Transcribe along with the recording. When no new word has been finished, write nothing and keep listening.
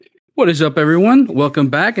What is up, everyone? Welcome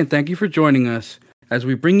back, and thank you for joining us as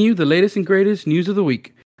we bring you the latest and greatest news of the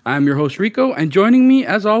week. I'm your host, Rico, and joining me,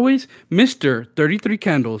 as always, Mr. 33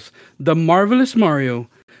 Candles, the marvelous Mario,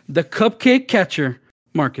 the cupcake catcher,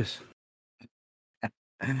 Marcus.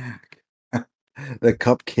 The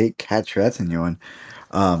cupcake catcher, that's a new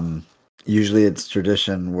one. Usually it's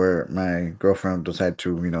tradition where my girlfriend will decide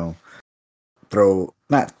to,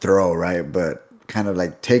 not throw, right? But kind of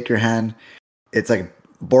like take your hand. It's like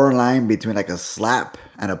borderline between like a slap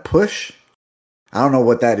and a push. I don't know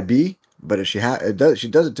what that'd be, but if she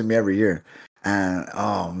does it to me every year. And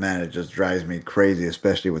oh man, it just drives me crazy,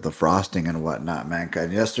 especially with the frosting and whatnot, man.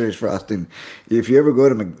 And yesterday's frosting. If you ever go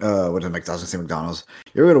to McDonald's,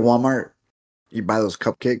 you ever go to Walmart, you buy those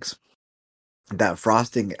cupcakes. That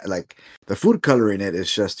frosting, like the food coloring, it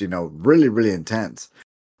is just really really intense.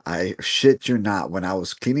 I shit you not. When I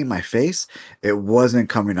was cleaning my face, it wasn't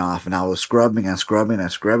coming off, and I was scrubbing and scrubbing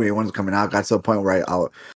and scrubbing. It wasn't coming out. Got to the point where I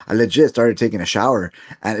legit started taking a shower,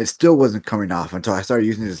 and it still wasn't coming off until I started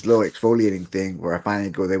using this little exfoliating thing, where I finally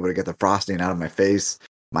was able to get the frosting out of my face,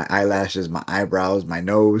 my eyelashes, my eyebrows, my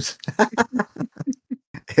nose.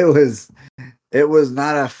 It was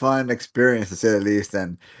not a fun experience, to say the least,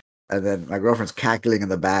 and then my girlfriend's cackling in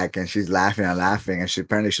the back, and she's laughing and laughing, and she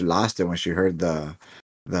lost it when she heard the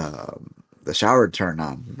shower turn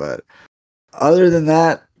on. But other than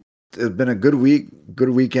that, it's been a good week,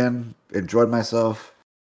 good weekend. Enjoyed myself.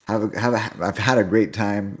 I've had a great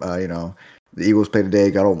time. The Eagles played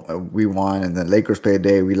today. We won, and then Lakers played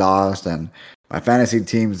today. We lost, and my fantasy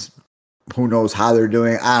teams, who knows how they're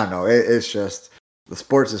doing? I don't know. It's just the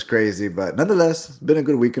sports is crazy, but nonetheless, it's been a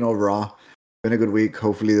good weekend overall. Been a good week.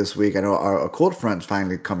 Hopefully this week, I know our cold front's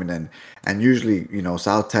finally coming in, and usually,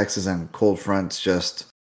 South Texas and cold fronts just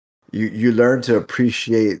you learn to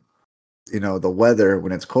appreciate, the weather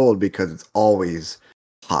when it's cold because it's always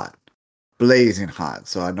hot, blazing hot.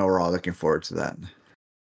 So I know we're all looking forward to that.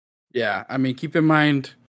 Yeah, I mean, keep in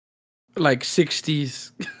mind, like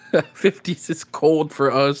 60s, 50s is cold for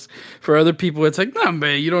us. For other people, it's like, nah,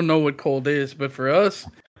 man, you don't know what cold is. But for us,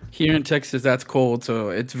 here in Texas, that's cold.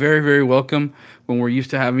 So it's very, very welcome when we're used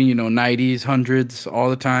to having, 90s, 100s all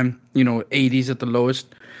the time, 80s at the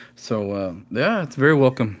lowest. So, yeah, it's very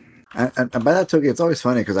welcome. And by that token, it's always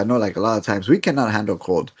funny because I know, like, a lot of times we cannot handle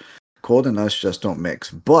cold. Cold and us just don't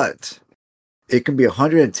mix. But it can be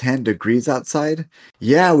 110 degrees outside.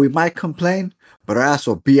 Yeah, we might complain, but our ass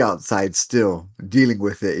will be outside still dealing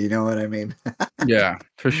with it. You know what I mean? Yeah,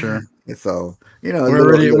 for sure. So,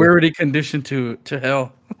 we're already conditioned to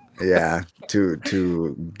hell. Yeah,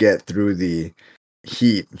 to get through the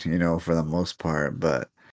heat, for the most part. But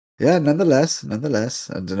yeah, nonetheless,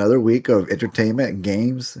 it's another week of entertainment and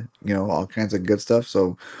games, all kinds of good stuff.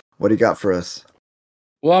 So, what do you got for us?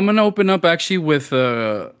 Well, I'm going to open up actually with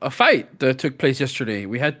a fight that took place yesterday.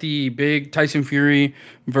 We had the big Tyson Fury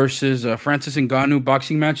versus Francis Ngannou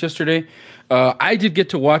boxing match yesterday. I did get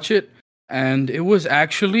to watch it, and it was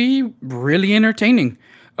actually really entertaining.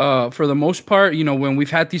 For the most part, when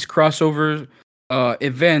we've had these crossover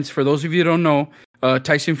events, for those of you who don't know,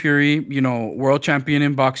 Tyson Fury, world champion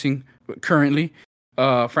in boxing currently.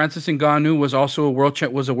 Francis Ngannou was also a world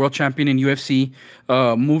champion in UFC.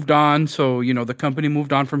 Moved on, so the company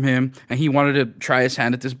moved on from him, and he wanted to try his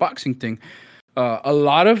hand at this boxing thing. A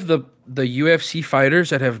lot of the UFC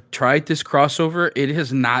fighters that have tried this crossover, it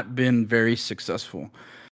has not been very successful.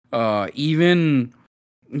 Even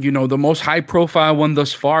the most high profile one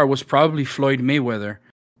thus far was probably Floyd Mayweather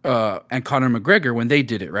and Conor McGregor when they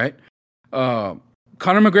did it, right?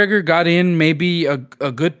 Conor McGregor got in maybe a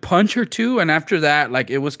good punch or two, and after that, like,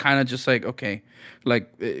 it was kind of just like, okay,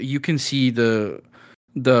 like, you can see the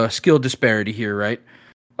skill disparity here, right?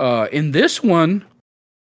 In this one,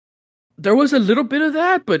 there was a little bit of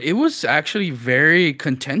that, but it was actually very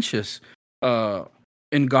contentious.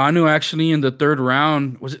 Ngannou actually in the third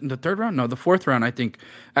round, was it in the third round? No, the fourth round, I think,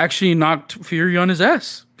 actually knocked Fury on his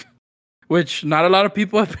ass, which not a lot of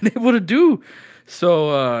people have been able to do.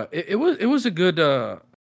 So it was a good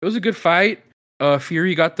fight.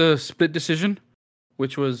 Fury got the split decision,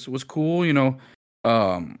 which was cool.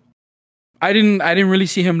 I didn't really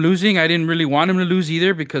see him losing. I didn't really want him to lose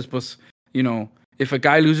either because if a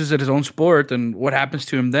guy loses at his own sport, then what happens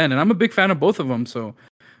to him then? And I'm a big fan of both of them, so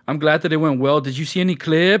I'm glad that it went well. Did you see any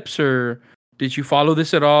clips or did you follow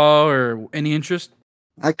this at all or any interest?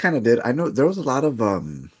 I kind of did. I know there was a lot of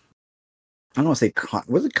I don't want to say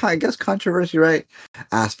I guess controversy, right?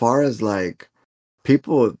 As far as like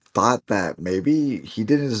people thought that maybe he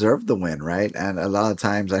didn't deserve the win, right? And a lot of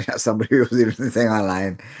times I got somebody who was even saying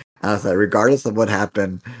online I was like, regardless of what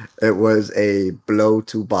happened, it was a blow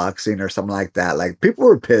to boxing or something like that. Like people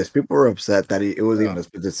were pissed, people were upset that it was even Yeah. a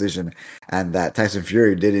split decision, and that Tyson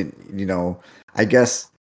Fury didn't, I guess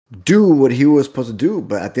do what he was supposed to do.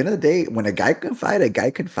 But at the end of the day, when a guy can fight, a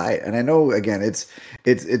guy can fight. And I know again, it's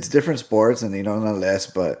different sports, and nonetheless,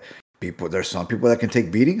 but there's some people that can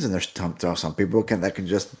take beatings, and there's some people that can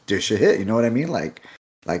just dish a hit. You know what I mean? Like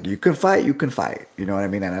you can fight, you can fight. You know what I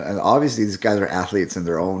mean? And obviously, these guys are athletes in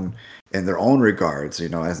their own regards.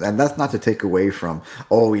 And that's not to take away from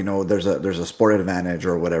there's a sport advantage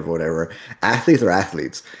or whatever. Athletes are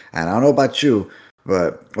athletes, and I don't know about you,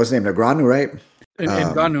 but what's his name? Negreanu, right? In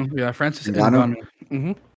Ngannou, yeah, Francis Ngannou, Ngannou.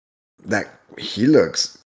 Hmm. that he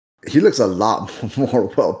looks a lot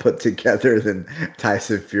more well put together than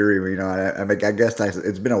Tyson Fury. I guess Tyson.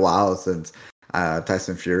 It's been a while since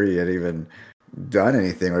Tyson Fury had even done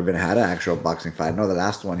anything or even had an actual boxing fight. I know the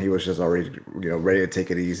last one he was just already ready to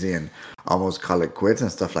take it easy and almost call it quits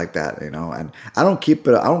and stuff like that. And I don't keep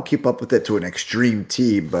up with it to an extreme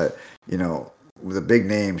T, but with the big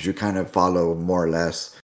names you kind of follow more or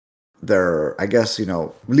less their, I guess,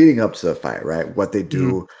 leading up to the fight, right? What they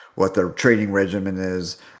do, what their training regimen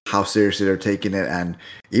is, how seriously they're taking it. And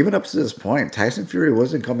even up to this point, Tyson Fury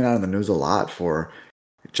wasn't coming out in the news a lot for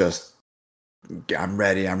just, I'm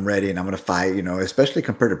ready, and I'm going to fight, especially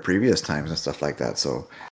compared to previous times and stuff like that. So,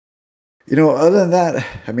 other than that,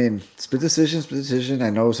 I mean, split decision. I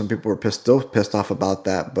know some people were still pissed off about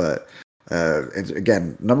that, but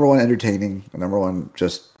again, number one, entertaining. Number one,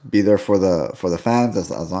 just be there for the fans as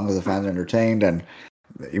long as the fans are entertained, and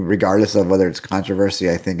regardless of whether it's controversy.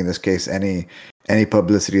 I think in this case, any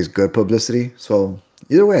publicity is good publicity. So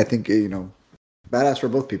either way, I think badass for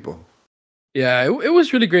both people. Yeah, it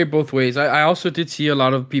was really great both ways. I also did see a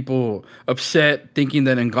lot of people upset, thinking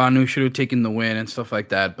that Ngannou should have taken the win and stuff like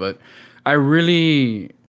that. But I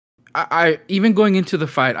really, I even going into the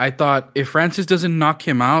fight, I thought if Francis doesn't knock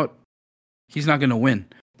him out, he's not gonna win,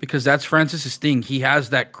 because that's Francis's thing. He has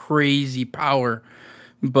that crazy power,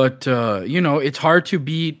 but it's hard to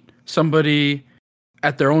beat somebody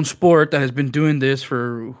at their own sport that has been doing this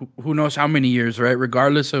for who knows how many years, right?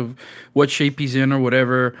 Regardless of what shape he's in or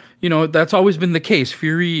whatever, that's always been the case.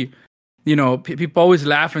 Fury, people always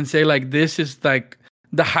laugh and say like this is like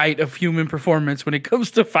the height of human performance when it comes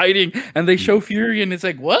to fighting, and they show Fury, and it's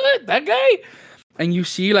like, what, that guy? And you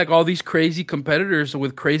see like all these crazy competitors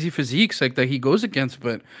with crazy physiques like that he goes against,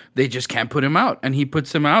 but they just can't put him out, and he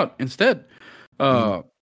puts him out instead. Mm. Uh,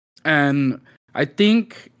 and I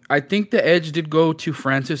think the edge did go to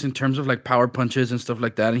Francis in terms of like power punches and stuff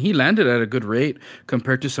like that, and he landed at a good rate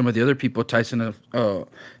compared to some of the other people Tyson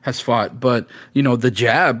has fought. But the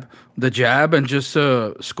jab, and just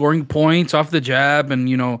scoring points off the jab, and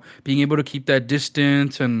being able to keep that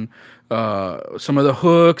distance, and some of the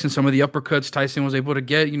hooks and some of the uppercuts Tyson was able to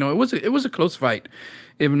get. It was a close fight.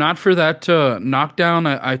 If not for that knockdown,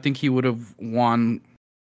 I think he would have won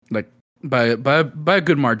like by a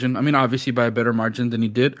good margin. I mean, obviously by a better margin than he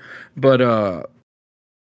did, but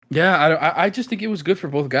yeah, I just think it was good for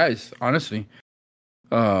both guys, honestly.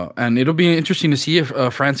 And it'll be interesting to see if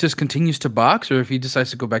Francis continues to box or if he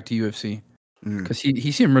decides to go back to UFC, Mm. because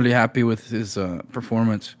he seemed really happy with his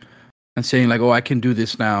performance and saying like, "Oh, I can do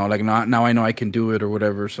this now. Like, not now I know I can do it or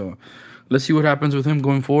whatever." So let's see what happens with him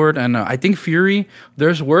going forward. And I think Fury,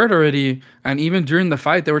 there's word already, and even during the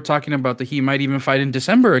fight, they were talking about that he might even fight in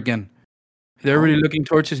December again. They're Oh, already looking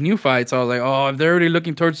towards his new fight. So I was like, oh, if they're already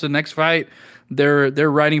looking towards the next fight, they're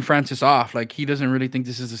writing Francis off. Like he doesn't really think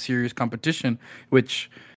this is a serious competition.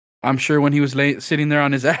 Which I'm sure when he was sitting there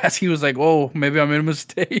on his ass, he was like, oh, maybe I made a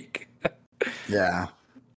mistake. yeah.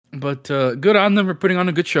 But good on them for putting on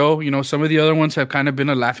a good show. Some of the other ones have kind of been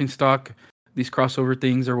a laughing stock. These crossover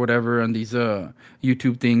things or whatever, and these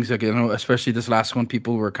YouTube things. Like, especially this last one,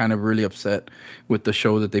 people were kind of really upset with the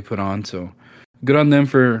show that they put on. So good on them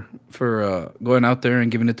for going out there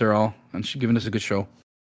and giving it their all, and giving us a good show.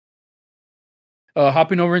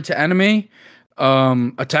 Hopping over into anime,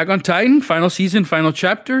 Attack on Titan final season, final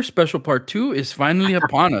chapter, special part 2 is finally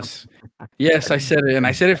upon us. Yes, I said it, and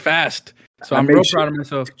I said it fast, so I I'm made real sure. proud of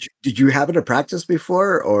myself. Did you have it to practice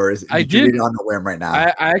before, or I did you read did. it on the whim right now?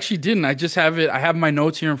 I actually didn't. I just have it. I have my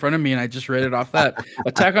notes here in front of me, and I just read it off that.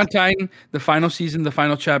 Attack on Titan, the final season, the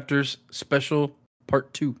final chapters, special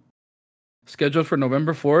part 2, scheduled for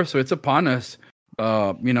November 4th. So it's upon us.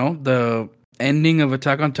 The ending of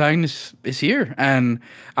Attack on Titan is here, and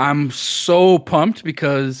I'm so pumped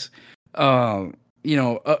because, us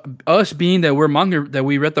being that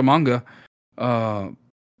we read the manga,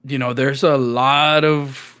 there's a lot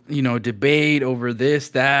of debate over this,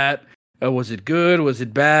 that. Was it good? Was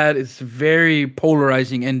it bad? It's very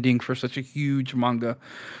polarizing ending for such a huge manga.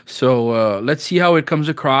 So let's see how it comes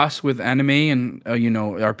across with anime. And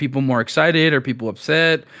are people more excited? Are people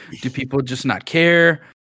upset? Do people just not care?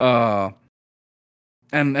 Uh,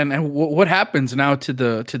 what happens now to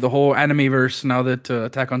the whole anime verse now that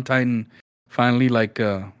Attack on Titan finally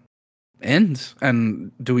ends?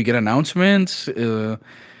 And do we get announcements? Do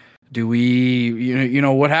we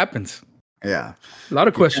what happens? Yeah. A lot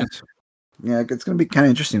of Yeah. questions. Yeah, it's going to be kind of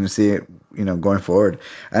interesting to see it, going forward.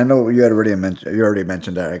 I know you had already mentioned. You already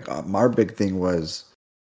mentioned that. Like, our big thing was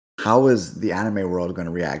how is the anime world going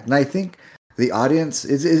to react? And I think the audience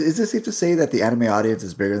is it safe to say that the anime audience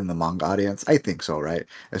is bigger than the manga audience? I think so, right?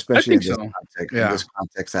 I Especially think in this so. context. In Yeah. this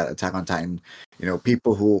context, that Attack on Titan,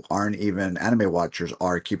 people who aren't even anime watchers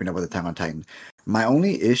are keeping up with Attack on Titan. My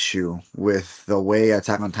only issue with the way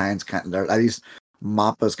Attack on Titan's kind, or at least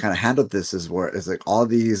Mappa's kind of handled this is where is like all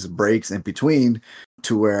these breaks in between,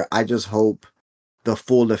 to where I just hope the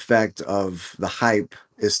full effect of the hype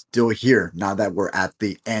is still here now that we're at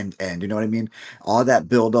the end. You know what I mean? All that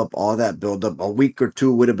build up, a week or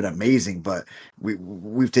two would have been amazing, but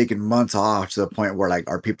we've taken months off to the point where, like,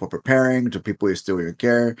 are people preparing? Do people still even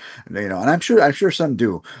care? And I'm sure some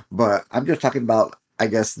do, but I'm just talking about, I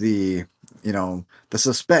guess, the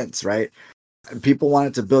suspense, right? People want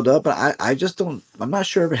it to build up, but I just don't. I'm not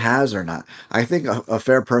sure if it has or not. I think a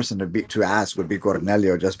fair person to ask would be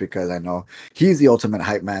Cornelio, just because I know he's the ultimate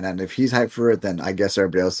hype man, and if he's hyped for it, then I guess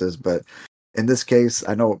everybody else is. But in this case,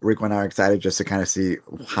 I know Rico and I are excited just to kind of see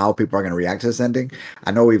how people are going to react to this ending.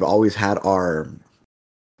 I know we've always had our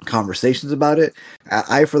conversations about it.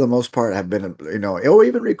 For the most part, have been, or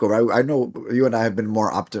even Rico, right? I know you and I have been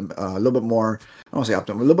more a little bit more, I don't say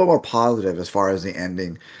optim, a little bit more positive as far as the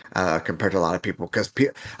ending, compared to a lot of people. Because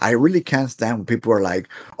I really can't stand when people are like,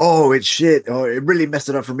 "Oh, it's shit," or "It really messed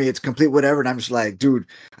it up for me. It's complete whatever," and I'm just like, dude,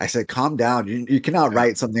 I said, calm down. You cannot Yeah.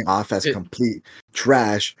 write something off as It, complete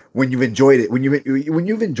trash when you've enjoyed it. When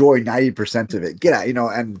you've enjoyed 90% of it, get out.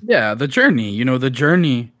 And yeah, the journey. The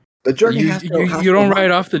journey. the journey has You to don't run.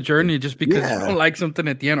 write off the journey just because you Yeah. don't like something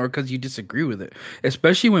at the end or because you disagree with it.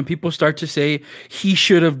 Especially when people start to say he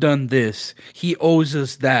should have done this. He owes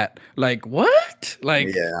us that. Like what?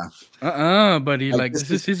 Like Yeah. buddy. Like, Like this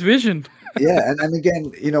this is is his vision. yeah, and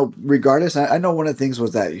again, regardless, I know one of the things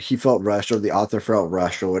was that he felt rushed, or the author felt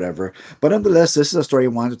rushed, or whatever. But nonetheless, this is a story he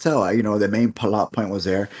wanted to tell. The main plot point was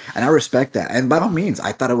there, and I respect that. And by all means,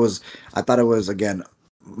 I thought it was again,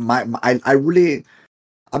 I really,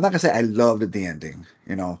 I'm not gonna say I loved the ending.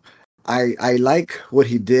 I like what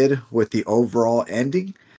he did with the overall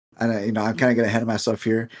ending, and I'm kind of getting ahead of myself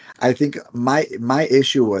here. I think my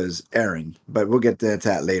issue was Aaron, but we'll get to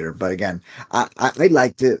that later. But again, I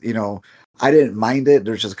liked it. I didn't mind it.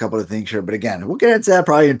 There's just a couple of things here, but again, we'll get into that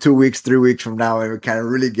probably in 2 weeks, 3 weeks from now, and we kind of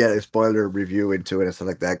really get a spoiler review into it and stuff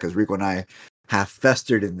like that, because Rico and I have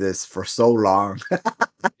festered in this for so long.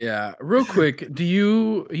 Yeah, real quick, do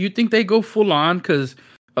you think they go full on? Because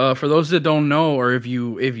for those that don't know, or if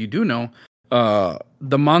you do know,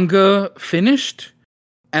 the manga finished,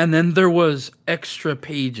 and then there was extra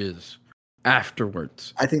pages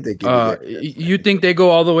afterwards. I think they give you the. You think they go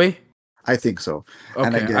all the way? I think so,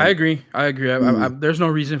 and Okay, I again. agree. I agree. There's no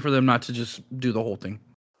reason for them not to just do the whole thing.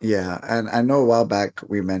 Yeah, and I know a while back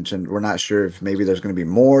we mentioned we're not sure if maybe there's going to be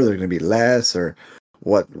more, there's going to be less, or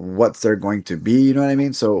what's there going to be. You know what I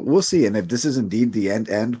mean? So we'll see. And if this is indeed the end,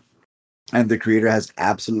 and the creator has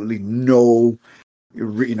absolutely no,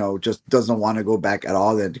 just doesn't want to go back at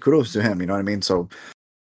all, then kudos to him. You know what I mean? So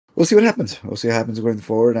we'll see what happens. We'll see what happens going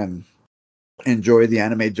forward, and enjoy the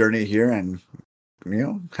anime journey here, and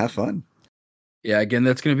have fun. Yeah, again,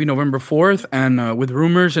 that's going to be November 4th, and with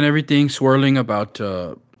rumors and everything swirling about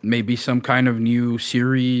maybe some kind of new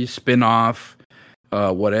series spin-off,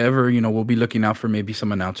 whatever, we'll be looking out for maybe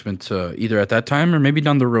some announcements either at that time or maybe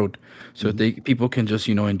down the road, so that Mhm. people can just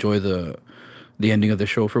enjoy the ending of the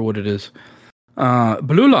show for what it is.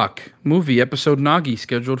 Blue Lock movie episode Nagi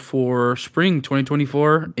scheduled for spring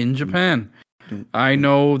 2024 in Japan. I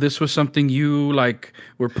know this was something you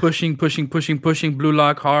were pushing Blue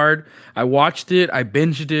Lock hard. I watched it, I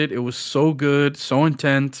binged it. It was so good, so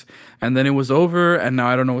intense, and then it was over, and now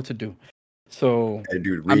I don't know what to do. So Hey,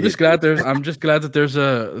 dude, I'm read just it. glad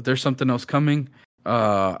that there's something else coming.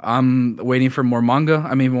 I'm waiting for more manga.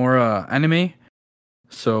 I mean more anime.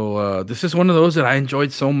 So this is one of those that I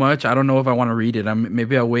enjoyed so much. I don't know if I want to read it.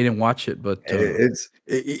 Maybe I'll wait and watch it. But Even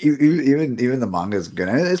the manga is good,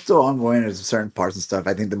 and it's still ongoing. There's certain parts and stuff.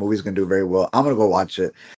 I think the movie's gonna do very well. I'm gonna go watch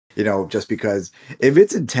it, just because if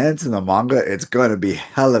it's intense in the manga, it's gonna be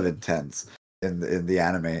hell of intense. in the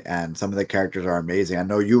anime, and some of the characters are amazing. I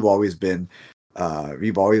know you've always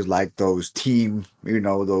liked those team,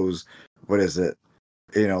 those, what is it?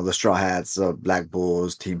 The Straw Hats, Black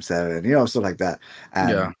Bulls, Team Seven, stuff like that.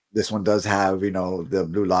 Yeah. And this one does have, the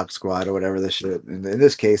Blue Lock Squad or whatever the shit. In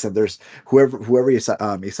this case, and there's whoever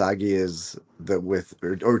Isagi is with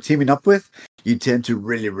or teaming up with, you tend to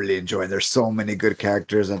really, really enjoy. There's so many good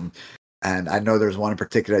characters, and I know there's one in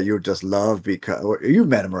particular that you would just love because you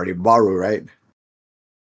met him already, Baru, right?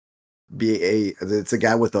 It's a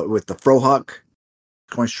guy with the frohawk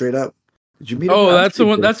going straight up. Did you meet him? Oh, I'm that's sure the you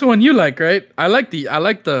one. did. That's the one you like, right? I like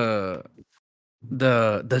the.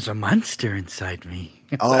 There's a monster inside me.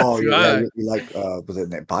 Oh That's yeah, why. you like was it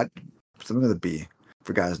name Bot? Something with a B.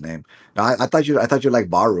 Forgot his name. No, I thought you like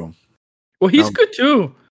Baru. Well, he's No, good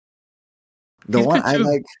too. the He's one good I too.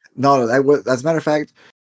 like. No, that was as a matter of fact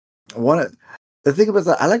one. The thing about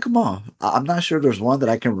that, I like them all. I'm not sure there's one that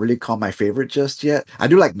I can really call my favorite just yet. I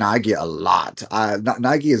do like Nagi a lot.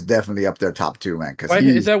 Nagi is definitely up there top two, man, because White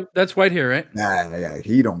is that's white hair, right? nah, yeah,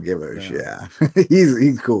 he don't give a shit. Yeah. Yeah.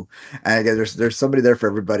 He's cool. And again, there's somebody there for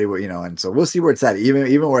everybody, and so we'll see where it's at.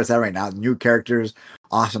 Even where it's at right now, new characters,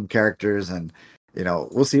 awesome characters, and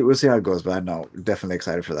we'll see how it goes. But I know, definitely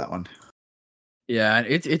excited for that one. Yeah,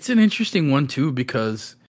 it's an interesting one too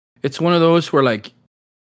because it's one of those where like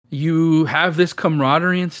you have this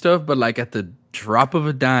camaraderie and stuff, but like at the drop of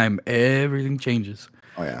a dime, everything changes.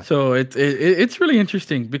 Oh yeah, So it's really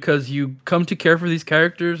interesting because you come to care for these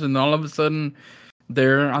characters, and all of a sudden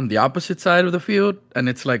they're on the opposite side of the field, and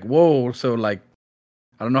it's like whoa. So like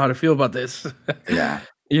I don't know how to feel about this, yeah,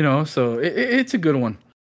 So it's a good one.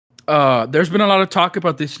 There's been a lot of talk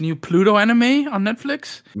about this new Pluto anime on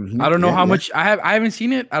Netflix. I don't know yeah, how yeah. much I haven't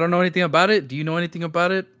seen it. I don't know anything about it. Do you know anything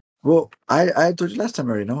about it? Well, I told you last time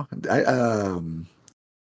already. No,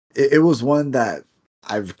 it was one that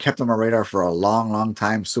I've kept on my radar for a long, long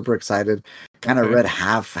time. Super excited. Kind of Okay. read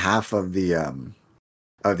half of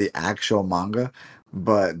the actual manga,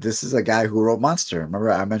 but this is a guy who wrote Monster.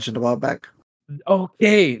 Remember I mentioned a while back?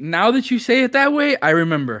 Okay, now that you say it that way, I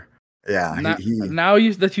remember. Yeah, he Now, he now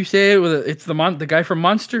you that you say it with it's the guy from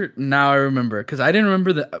Monster. Now I remember because I didn't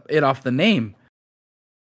remember it off the name.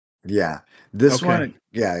 yeah. This Okay. one,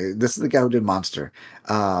 yeah, this is the guy who did Monster.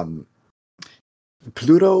 Um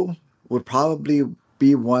Pluto would probably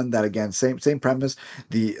be one that, again, same premise.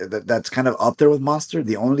 That's kind of up there with Monster.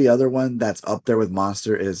 The only other one that's up there with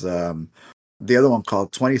Monster is the other one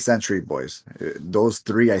called 20th Century Boys. Those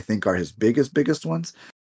three I think are his biggest ones.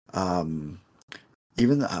 Um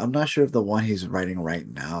I'm not sure if the one he's writing right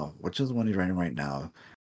now, which is the one he's writing right now.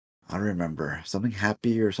 I don't remember. Something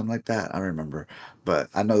happy or something like that. I don't remember. But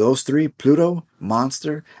I know those three, Pluto,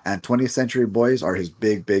 Monster, and 20th Century Boys, are his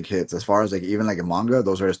big hits. As far as like even like a manga,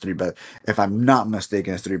 those are his three best, if I'm not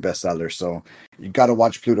mistaken, his three best sellers. So you gotta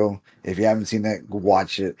watch Pluto. If you haven't seen it,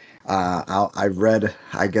 watch it. I read,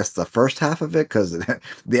 I guess, the first half of it because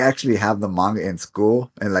they actually have the manga in school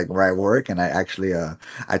and like where I work, and I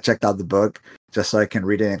checked out the book just so I can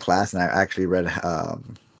read it in class, and I actually read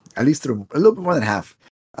at least through a little bit more than half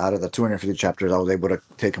out of the 250 chapters. I was able to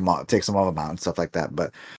take some of them out and stuff like that.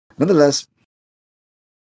 But nonetheless,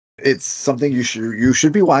 it's something you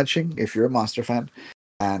should be watching if you're a Monster fan,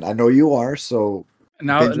 and I know you are. So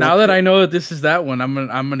Now binge watch now that it. I know that this is that one, I'm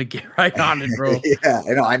gonna get right on it, bro. Yeah,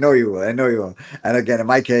 I know you will. I know you will. And again, in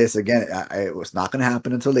my case, again, it was not going to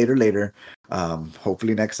happen until later.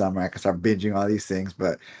 Hopefully next summer I can start binging all these things.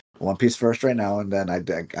 But One Piece first right now, and then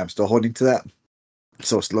I'm still holding to that.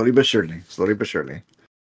 So slowly but surely, slowly but surely.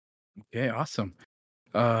 Okay, awesome.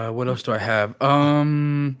 What else do I have?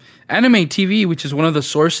 Anime TV, which is one of the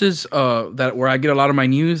sources that where I get a lot of my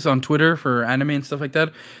news on Twitter for anime and stuff like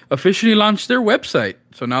that, officially launched their website.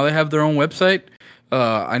 So now they have their own website.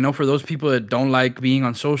 I know for those people that don't like being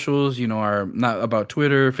on socials, are not about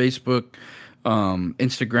Twitter, Facebook,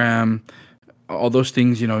 Instagram, all those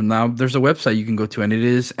things. Now there's a website you can go to, and it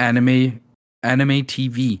is anime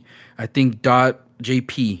TV. I think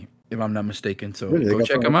 .jp if I'm not mistaken. So Really, they go got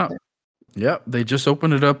check their them own out. website? Yeah, they just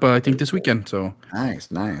opened it up. I think this weekend. So Nice.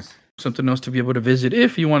 something else to be able to visit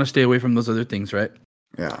if you want to stay away from those other things, right?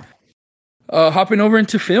 Yeah. Hopping over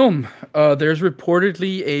into film, there's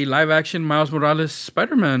reportedly a live-action Miles Morales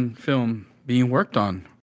Spider-Man film being worked on.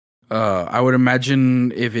 I would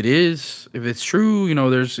imagine if it's true,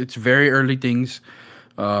 it's very early things.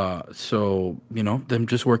 So them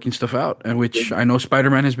just working stuff out, and which I know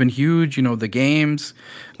Spider-Man has been huge. The games,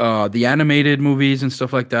 the animated movies and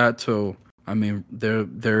stuff like that. So I mean,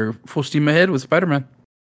 they're full steam ahead with Spider-Man.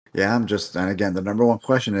 Yeah, and again, the number one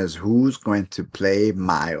question is who's going to play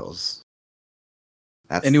Miles?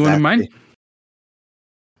 Anyone in That's mind?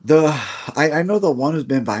 The I know the one who's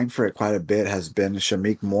been vying for it quite a bit has been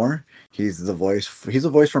Shamik Moore. He's the voice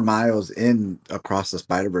for Miles in Across the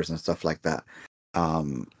Spider-Verse and stuff like that.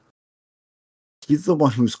 Um, he's the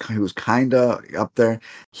one who's kind of up there.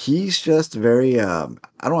 He's just very I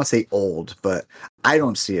don't want to say old, but I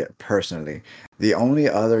don't see it personally. The only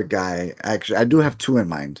other guy, actually, I do have two in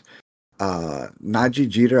mind. Najee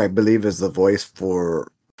Jeter, I believe, is the voice for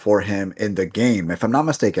him in the game. If I'm not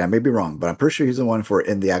mistaken, I may be wrong, but I'm pretty sure he's the one for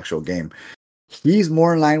in the actual game. He's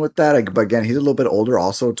more in line with that. But again, he's a little bit older.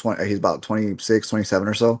 Also, he's about 26, 27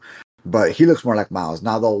 or so. But he looks more like Miles.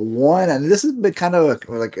 Now, the one, and this has been kind of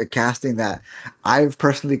like a casting that I've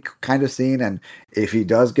personally kind of seen. And if he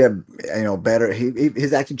does get, better,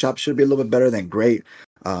 his acting chops should be a little bit better than great.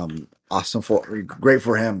 Awesome great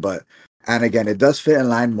for him. But, and again, it does fit in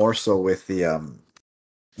line more so with the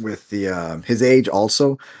his age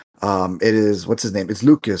also. It is, what's his name? It's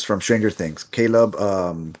Lucas from Stranger Things. Caleb,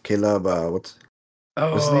 what's his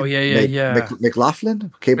Oh name? yeah, yeah, yeah.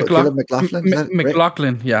 McLaughlin? Caleb McLaughlin? Is that right?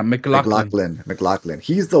 McLaughlin, yeah, McLaughlin. McLaughlin.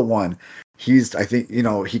 He's the one. I think,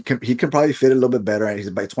 he can probably fit a little bit better. And he's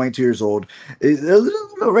about 22 years old. He's a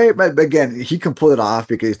little right, but again, he can pull it off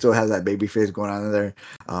because he still has that baby face going on in there.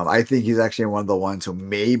 I think he's actually one of the ones who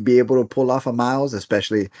may be able to pull off a Miles,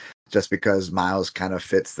 especially just because Miles kind of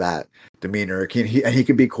fits that demeanor. He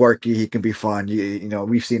can be quirky, he can be fun.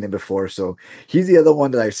 We've seen him before, so he's the other one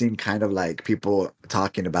that I've seen kind of like people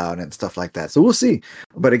talking about and stuff like that. So we'll see.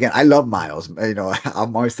 But again, I love Miles.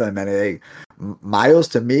 I'm always telling men, hey, Miles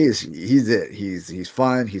to me he's it. He's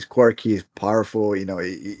fun. He's quirky. He's powerful.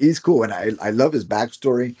 He's cool, and I love his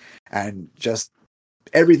backstory and just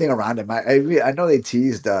everything around him. I know they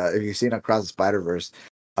teased if you've seen Across the Spider-Verse,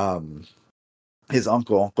 his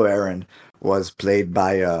Uncle Aaron was played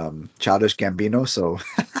by Childish Gambino, so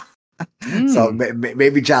Mm,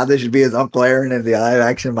 maybe Childish should be his Uncle Aaron in the live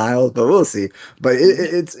action Miles, but we'll see. But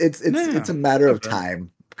it's yeah, a matter not of bad.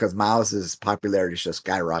 time because Miles's popularity is just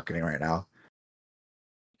skyrocketing right now.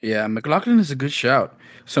 Yeah, McLaughlin is a good shout.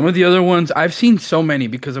 Some of the other ones I've seen so many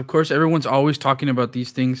because of course everyone's always talking about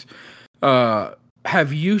these things. Uh,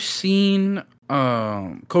 have you seen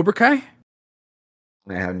Cobra Kai?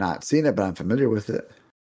 I have not seen it, but I'm familiar with it.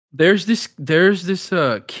 There's this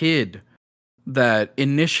kid that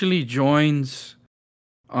initially joins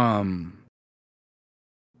um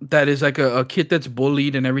that is like a kid that's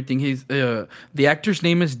bullied and everything. He's the actor's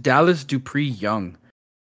name is Dallas Dupree Young.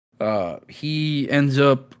 He ends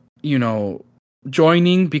up,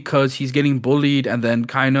 joining because he's getting bullied and then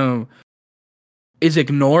kind of is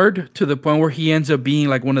ignored to the point where he ends up being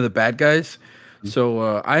like one of the bad guys. So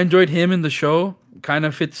I enjoyed him in the show. Kind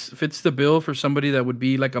of fits the bill for somebody that would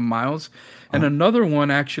be like a Miles. And Uh-huh. another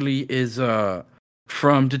one actually is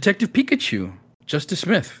from Detective Pikachu. Justice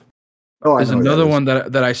Smith Oh, I is know who that another is. one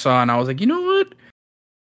that I saw and I was like, you know what?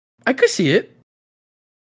 I could see it.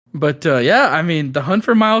 But yeah, I mean, the hunt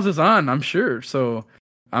for Miles is on. I'm sure. So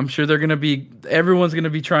I'm sure everyone's gonna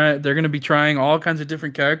be trying. They're gonna be trying all kinds of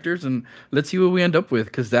different characters, and let's see what we end up with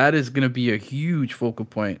because that is gonna be a huge focal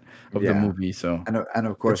point of the Yeah, movie. So and of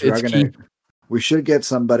it's course it's key. we should get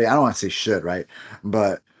somebody. I don't want to say should, right?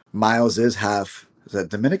 But Miles is half, is that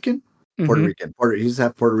Dominican? Puerto Hmm. Rican. He's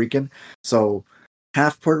half Puerto Rican. So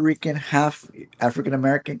half Puerto Rican, half African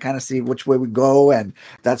American, kind of see which way we go. And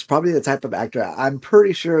that's probably the type of actor. I'm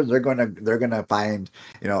pretty sure they're gonna find,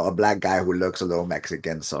 a black guy who looks a little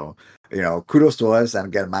Mexican. So, kudos to us. And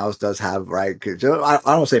again, Miles does have, right, 'cause, I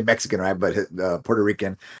don't say Mexican, right, but Puerto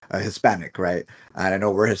Rican, Hispanic, right? And I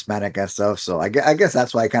know we're Hispanic and stuff, so I guess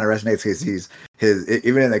that's why it kind of resonates because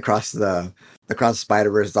even in the Spider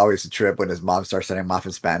Verse, it's always a trip when his mom starts setting him off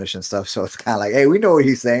in Spanish and stuff. So it's kind of like, hey, we know what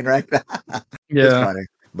he's saying, right? It's Yeah, funny,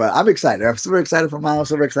 but I'm excited. I'm super excited for Miles.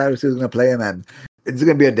 Super excited to see who's going to play him, and it's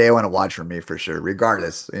going to be a day I want to watch for me for sure.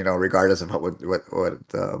 Regardless of what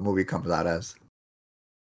the movie comes out as.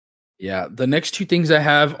 yeah. The next two things I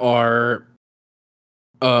have are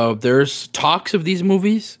there's talks of these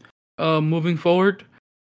movies moving forward.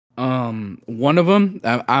 One of them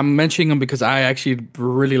I'm mentioning them because I actually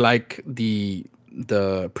really like the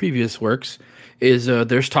previous works. Is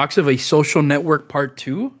there's talks of a Social Network Part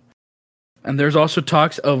 2, and there's also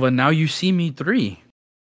talks of a Now You See Me 3.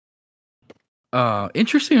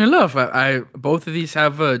 Interesting enough, I both of these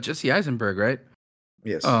have Jesse Eisenberg, right?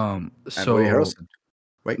 Yes, and Woody So Harrelson.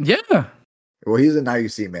 Wait, yeah, well, he's a Now You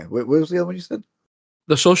See Me. What was the other one you said?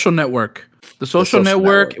 the Social Network. The The Social Social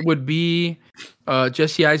Network Network. would be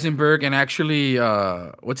Jesse Eisenberg and actually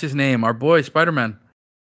what's his name? Our boy Spider Man.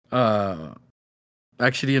 Uh,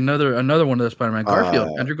 Actually, another one of the Spider-Man,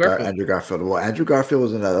 Garfield, Andrew Garfield. Andrew Garfield. Well, Andrew Garfield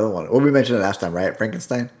was another one. Well, we mentioned it last time, right?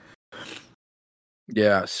 Frankenstein.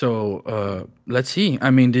 Yeah, so let's see. I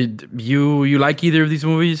mean, did you like either of these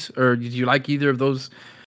movies, or did you like either of those?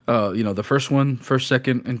 The first one, first,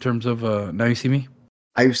 second, in terms of Now You See Me.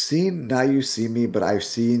 I've seen Now You See Me, but I've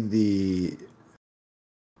seen the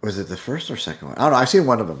was it the first or second one? I don't know. I've seen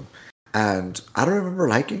one of them, and I don't remember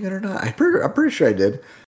liking it or not. I'm pretty sure I did.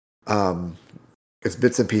 Um, it's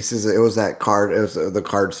bits and pieces. It was that card. It was the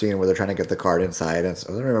card scene where they're trying to get the card inside, and so,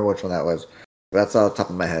 I don't remember which one that was. But that's off the top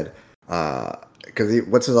of my head. Because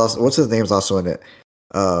what's his name's also in it.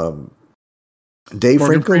 Um, Dave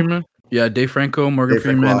Morgan Franco. Freeman. Yeah, Dave Franco, Morgan Dave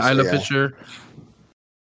Franco Freeman, also, Isla yeah. Fisher.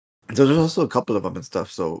 So there's also a couple of them and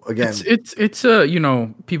stuff. So It's again, it's it's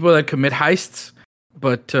people that commit heists,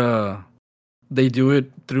 but they do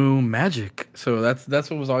it through magic. So that's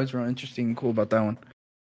what was always real interesting and cool about that one.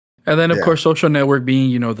 And then of yeah, course Social Network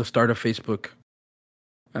being the start of Facebook.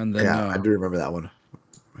 And then yeah, I do remember that one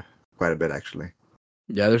quite a bit actually.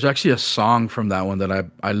 yeah, there's actually a song from that one that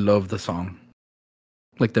I love the song,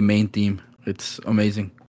 like the main theme. It's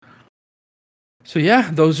amazing. So yeah,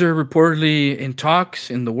 those are reportedly in talks,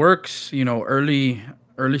 in the works.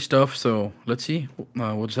 Early stuff. So let's see.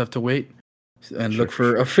 We'll just have to wait and Sure, look for for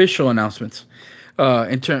sure. official announcements.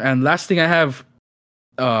 And last thing I have,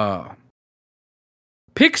 uh,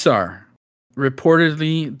 Pixar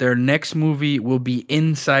reportedly their next movie will be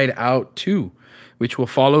Inside Out 2, which will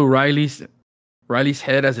follow Riley's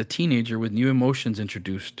head as a teenager with new emotions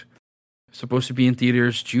introduced. Supposed to be in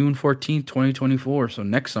theaters June 14th, 2024, so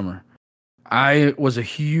next summer. I was a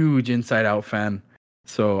huge Inside Out fan,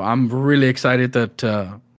 so I'm really excited that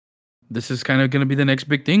this is kind of going to be the next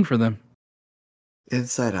big thing for them.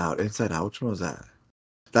 Inside Out, Inside Out. Which one was that?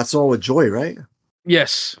 That's all with Joy, right?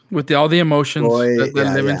 Yes, with all the emotions Joy, that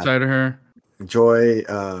yeah, live yeah. inside of her. Joy,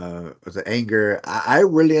 was it anger? I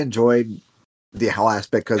really enjoyed the how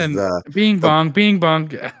aspect because And the bing bong,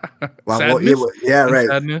 well, yeah, sadness yeah, and right.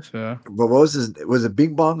 sadness. Yeah, But what was his? Was it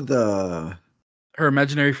Bing Bong her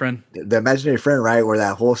imaginary friend. the imaginary friend, right? Where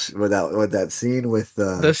that whole with that scene with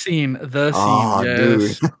The scene. oh, dude,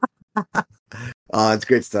 Yes. oh, it's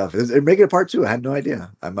great stuff. It make it a part two. I had no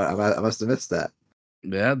idea. I must have missed that.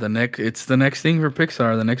 Yeah, it's the next thing for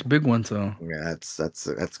Pixar, the next big one. So Yeah, that's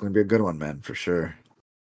going to be a good one, man, for sure.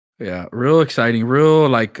 yeah, real exciting, real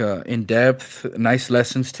like in depth, nice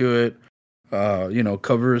lessons to it.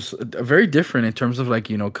 Covers very different in terms of like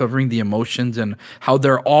covering the emotions and how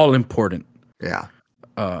they're all important. Yeah.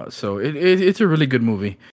 So it's a really good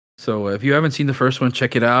movie. So if you haven't seen the first one,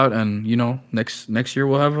 check it out, and next year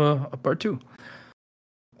we'll have a part two.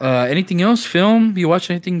 Anything else? Film? You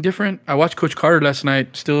watch anything different? I watched Coach Carter last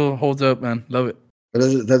night. Still holds up, man. Love it.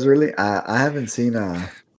 But that's really I haven't seen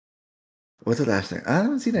what's the last thing? I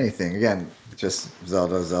haven't seen anything. Again, just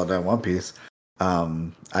Zelda, and One Piece.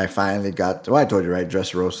 I finally got. Well, I told you right,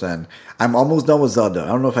 Dressrosa, and I'm almost done with Zelda. I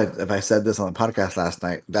don't know if I said this on the podcast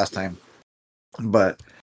last time, but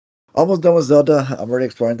almost done with Zelda. I'm already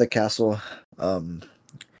exploring the castle. Um,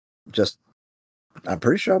 just I'm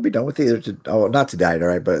pretty sure I'll be done with it not today, all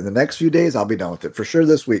right, but in the next few days I'll be done with it for sure.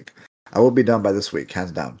 This week, I will be done by this week,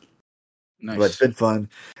 hands down. But it's Nice. been fun.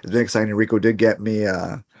 It's been exciting. Rico did get me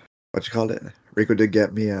what you call it? Rico did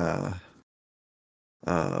get me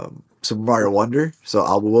Super Mario Wonder, so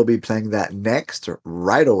I will be playing that next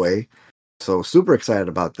right away. So super excited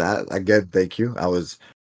about that. Again, thank you. I was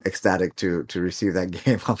ecstatic to receive that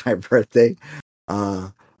game on my birthday.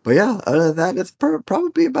 But yeah, other than that, that's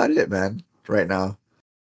probably about it, man. Right now.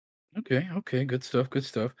 Okay. Good stuff. Good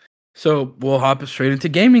stuff. So we'll hop straight into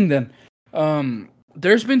gaming then.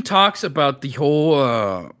 There's been talks about the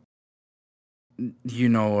whole,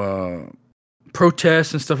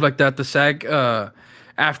 protests and stuff like that. The SAG,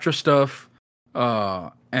 AFTRA stuff,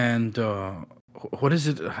 and what is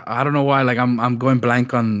it? I don't know why. Like I'm going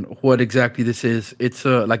blank on what exactly this is. It's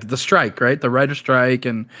like the strike, right? The writer strike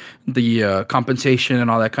and the compensation and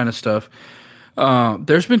all that kind of stuff.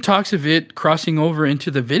 There's been talks of it crossing over into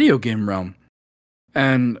the video game realm.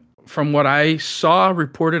 And from what I saw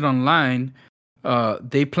reported online,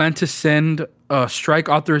 they plan to send a strike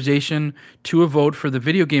authorization to a vote for the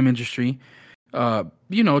video game industry,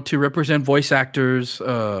 to represent voice actors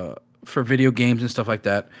for video games and stuff like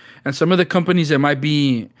that. And some of the companies that might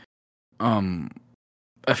be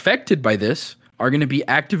affected by this are going to be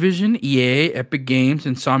Activision, EA, Epic Games,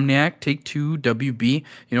 Insomniac, Take-Two, WB,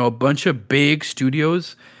 a bunch of big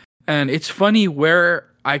studios. And it's funny where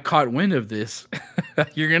I caught wind of this.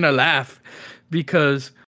 You're going to laugh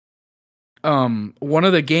because one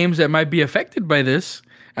of the games that might be affected by this,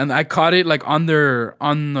 and I caught it like on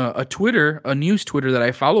a news Twitter that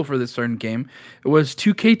I follow for this certain game. It was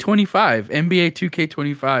 2K25, NBA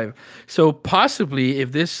 2K25. So possibly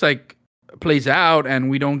if this like plays out and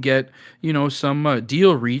we don't get, some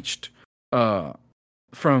deal reached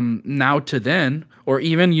from now to then, or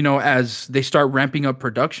even, as they start ramping up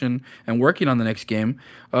production and working on the next game,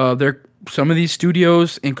 there some of these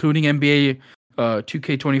studios, including NBA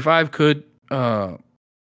 2K25, could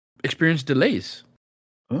experience delays.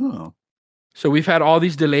 Oh. So we've had all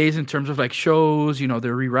these delays in terms of like shows,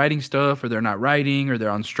 they're rewriting stuff or they're not writing or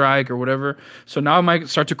they're on strike or whatever. So now it might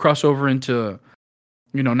start to cross over into,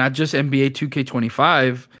 not just NBA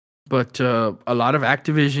 2K25, but a lot of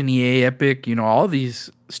Activision, EA, Epic, all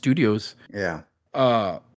these studios. Yeah.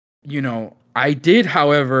 I did,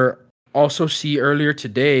 however, also see earlier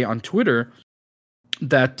today on Twitter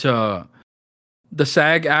that the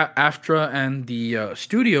SAG-AFTRA and the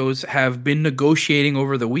studios have been negotiating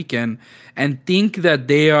over the weekend and think that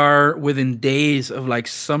they are within days of like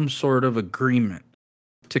some sort of agreement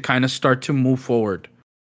to kind of start to move forward.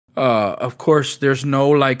 Of course, there's no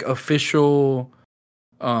like official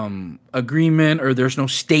agreement or there's no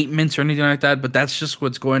statements or anything like that, but that's just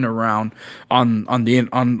what's going around on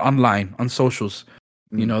online on socials.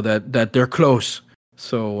 That they're close.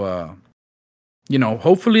 So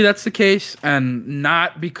hopefully that's the case, and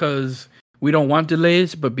not because we don't want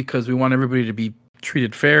delays, but because we want everybody to be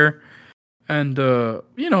treated fair. And, a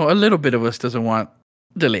little bit of us doesn't want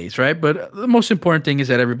delays, right? But the most important thing is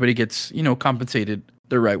that everybody gets, compensated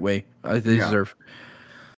the right way as they deserve.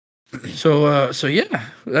 So yeah,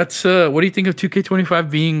 that's, what do you think of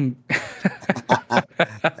 2K25 being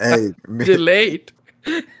delayed?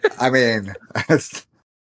 I mean,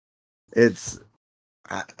 it's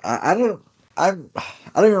I don't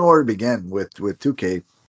even know where to begin with 2K,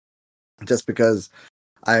 just because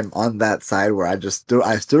I'm on that side where I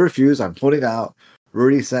still refuse. I'm putting out.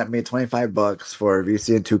 Rudy sent me $25 for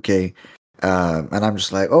VC and 2K, and I'm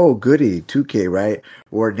just like, oh goody, 2K, right?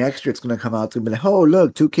 Or next year it's gonna come out to be like, oh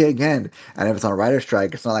look, 2K again. And if it's on writer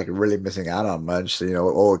strike, it's not like really missing out on much.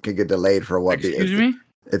 Oh, it can get delayed for what? Excuse me.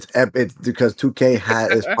 It's because 2K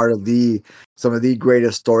is part of some of the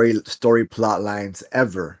greatest story plot lines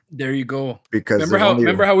ever. There you go. Because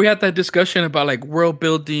remember how we had that discussion about like world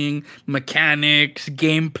building, mechanics,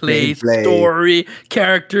 gameplay, story,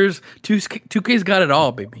 characters. 2K's got it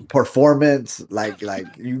all, baby. Performance, like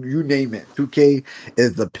you name it. 2K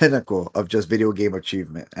is the pinnacle of just video game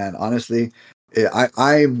achievement. And honestly,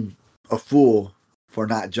 I'm a fool for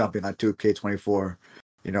not jumping on 2K24.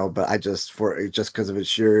 But I just because of its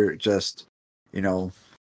sheer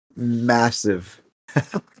massive.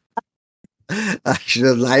 I should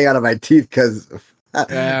have lied out of my teeth because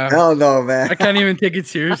hell no, man. I can't even take it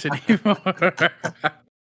serious anymore.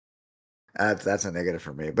 That's a negative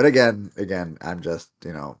for me. But again, I'm just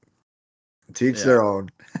teach their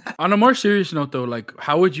own. On a more serious note, though, like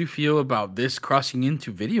how would you feel about this crossing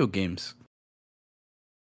into video games?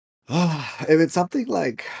 If it's something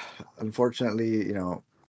like, unfortunately,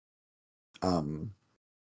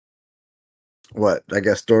 what I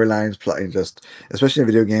guess storylines, just especially in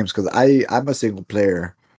video games, because I'm a single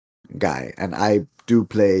player guy and I do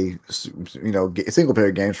play single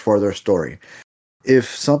player games for their story. If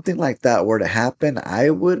something like that were to happen,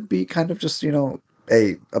 I would be kind of just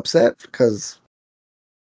upset because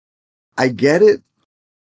I get it,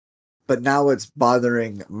 but now it's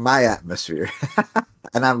bothering my atmosphere,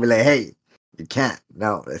 and I'm like, hey, you can't,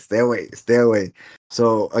 no, stay away.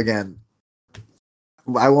 So again,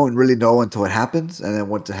 I won't really know until it happens, and then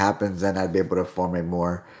once it happens, then I'd be able to form a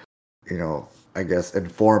more, I guess,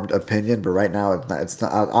 informed opinion. But right now, it's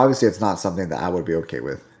not. Obviously, it's not something that I would be okay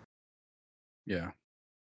with. Yeah.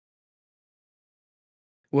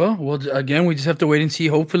 Well, again, we just have to wait and see.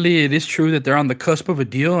 Hopefully, it is true that they're on the cusp of a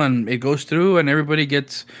deal, and it goes through, and everybody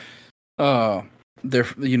gets, they're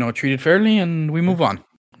treated fairly, and we move on.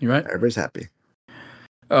 You right? Everybody's happy.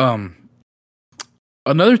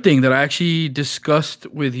 Another thing that I actually discussed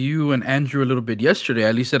with you and Andrew a little bit yesterday,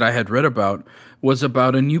 at least that I had read about, was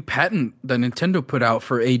about a new patent that Nintendo put out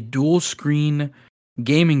for a dual screen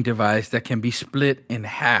gaming device that can be split in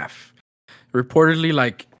half. Reportedly,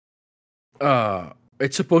 like,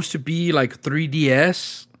 it's supposed to be like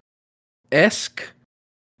 3DS-esque,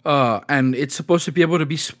 and it's supposed to be able to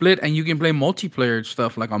be split, and you can play multiplayer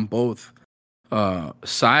stuff like on both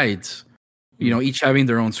sides, each having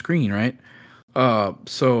their own screen, right?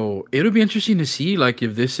 So it'll be interesting to see, like,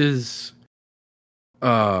 if this is,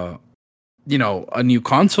 a new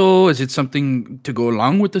console. Is it something to go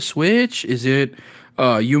along with the Switch? Is it,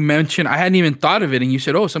 you mentioned, I hadn't even thought of it, and you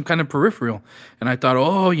said, oh, some kind of peripheral. And I thought,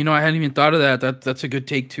 I hadn't even thought of that. That's a good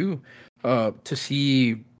take too, to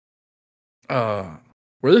see, where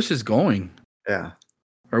this is going. Yeah.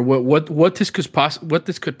 Or what this could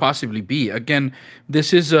possibly be. Again,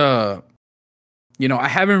 this is I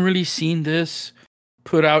haven't really seen this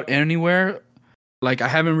put out anywhere. Like I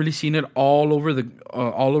haven't really seen it all over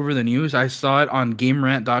the news. I saw it on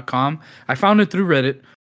GameRant.com. I found it through Reddit.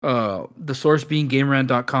 The source being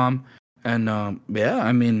GameRant.com, and yeah,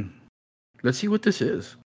 I mean, let's see what this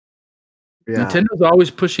is. Yeah, Nintendo's always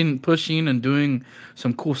pushing, and doing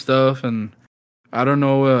some cool stuff. And I don't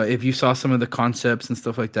know if you saw some of the concepts and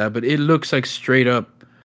stuff like that, but it looks like straight up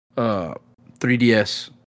uh 3DS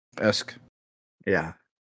esque. yeah.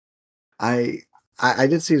 I, I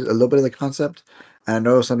did see a little bit of the concept, and I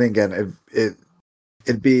know something again.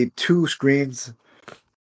 It'd be two screens,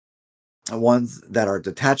 ones that are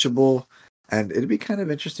detachable, and it'd be kind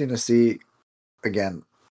of interesting to see again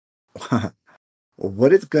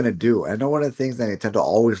what it's gonna do. I know one of the things that Nintendo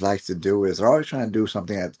always likes to do is they're always trying to do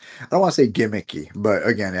something that I don't want to say gimmicky, but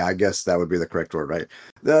again, yeah, I guess that would be the correct word, right?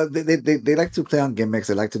 They like to play on gimmicks.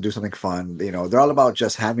 They like to do something fun. They're all about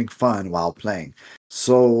just having fun while playing.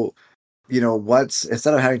 So what's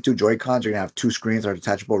instead of having two Joy Cons, you're gonna have two screens that are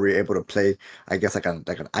detachable where you're able to play, I guess, like an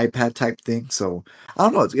iPad type thing. So I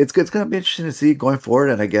don't know. It's gonna be interesting to see going forward.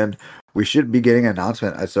 And again, we should be getting an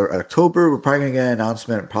announcement. So October, we're probably gonna get an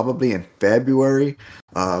announcement probably in February,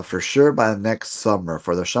 for sure by the next summer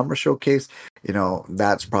for the summer showcase.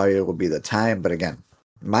 That's probably will be the time. But again,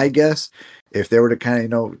 my guess, if they were to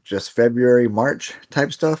kind of just February, March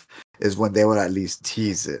type stuff, is when they would at least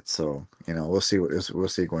tease it. So we'll see we'll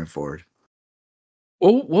see going forward.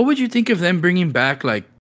 Well, what would you think of them bringing back like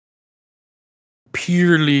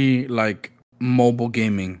purely like mobile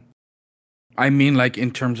gaming? I mean, like in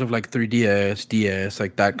terms of like 3DS, DS,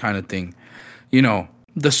 like that kind of thing.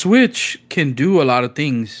 The Switch can do a lot of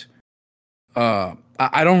things.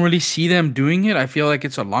 I don't really see them doing it. I feel like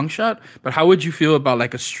it's a long shot. But how would you feel about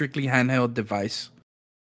like a strictly handheld device?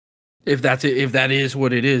 If that's it, if that is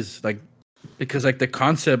what it is, like because like the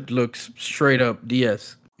concept looks straight up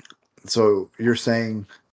DS. So you're saying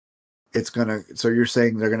you're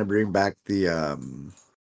saying they're gonna bring back the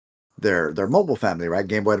their mobile family, right?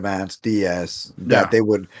 Game Boy Advance, DS, that Yeah,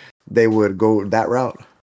 they would go that route.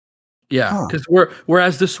 yeah. Huh. Because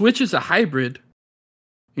whereas the Switch is a hybrid,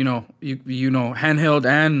 handheld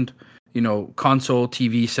and console,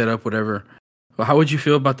 TV setup, whatever. Well, how would you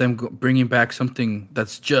feel about them bringing back something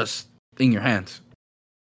that's just in your hands?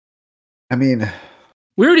 I mean,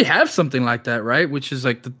 We already have something like that, right? Which is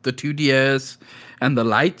like the 2DS and the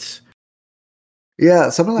lights. yeah,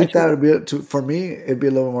 something like Which that would be for me. It'd be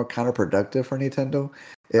a little more counterproductive for Nintendo.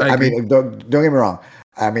 I I agree. mean, don't get me wrong.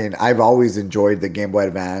 I mean, I've always enjoyed the Game Boy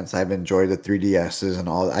Advance. I've enjoyed the 3DSs and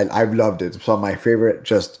all. I've loved it. Some of my favorite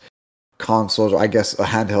just consoles, or I guess a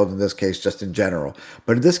handheld in this case, just in general.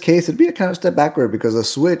 But in this case, it'd be a kind of step backward because the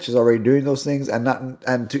Switch is already doing those things, and not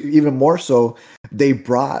and to even more so, they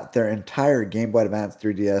brought their entire Game Boy Advance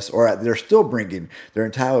 3DS, or they're still bringing their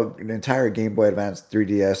entire Game Boy Advance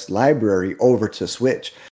 3DS library over to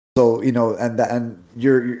Switch. So and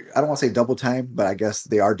you're I don't want to say double time, but I guess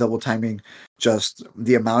they are double timing just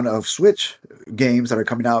the amount of Switch games that are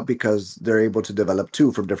coming out because they're able to develop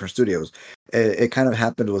two from different studios. It kind of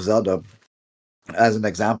happened with Zelda as an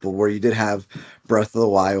example, where you did have Breath of the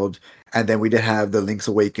Wild, and then we did have the Link's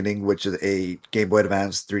Awakening, which is a Game Boy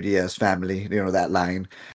Advance 3DS family, that line.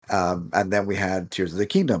 And then we had Tears of the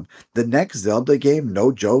Kingdom. The next Zelda game,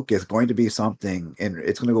 no joke, is going to be something, and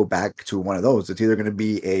it's going to go back to one of those. It's either going to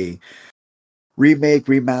be a remake,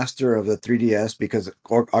 remaster of the 3DS because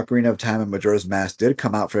Ocarina of Time and Majora's Mask did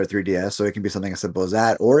come out for the 3DS, so it can be something as simple as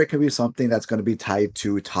that, or it can be something that's going to be tied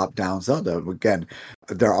to top-down Zelda. Again,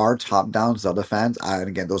 there are top-down Zelda fans, and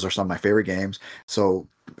again, those are some of my favorite games. So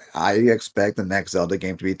I expect the next Zelda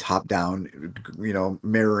game to be top-down,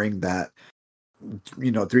 mirroring that,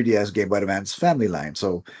 3DS Game Boy Advance family line.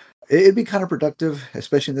 So it'd be kind of productive,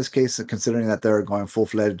 especially in this case, considering that they're going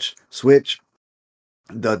full-fledged Switch.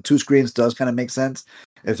 The two screens does kind of make sense.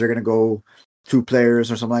 If they're gonna go two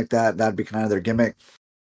players or something like that, that'd be kind of their gimmick.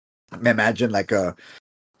 Imagine like a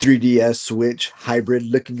 3DS Switch hybrid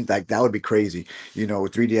looking, like that would be crazy.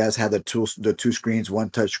 3DS had the two screens, one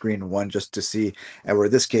touch screen, one just to see, and where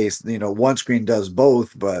this case, one screen does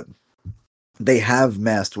both, but they have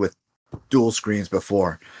messed with dual screens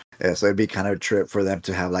before. Yeah, so it'd be kind of a trip for them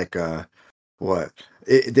to have like a what?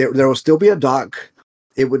 There will still be a dock.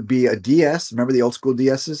 It would be a DS. Remember the old school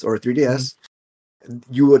DSs or 3DS?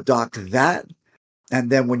 You would dock that, and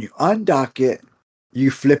then when you undock it,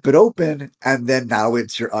 you flip it open, and then now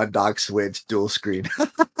it's your undock Switch dual screen.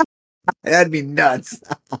 That'd be nuts.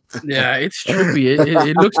 Yeah, it's trippy.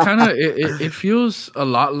 It looks kind of it feels a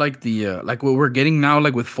lot like the like what we're getting now,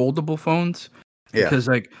 like with foldable phones, Yeah. because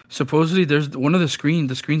like supposedly there's one of the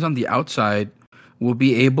screens on the outside will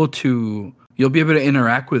be able to you'll be able to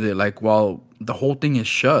interact with it like while the whole thing is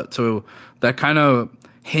shut. So that kind of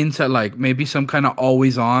hints at like maybe some kind of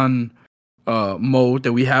always on mode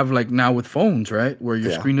that we have like now with phones, right? Where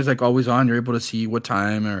your Yeah. screen is like always on, you're able to see what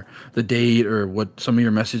time or the date or what some of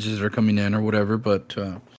your messages are coming in or whatever. But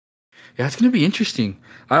yeah, it's gonna be interesting.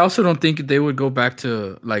 I also don't think they would go back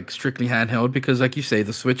to like strictly handheld because, like you say,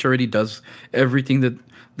 the Switch already does everything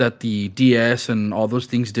that the DS and all those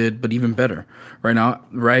things did, but even better right now,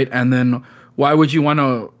 right? And then why would you want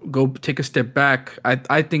to go take a step back?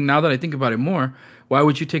 I think now that I think about it more, why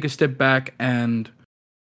would you take a step back and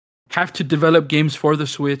have to develop games for the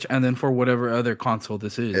Switch and then for whatever other console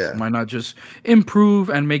this is? Yeah. Why not just improve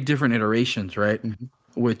and make different iterations, right? Hmm.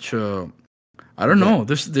 Which I don't Yeah. know.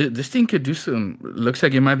 This thing could do some. Looks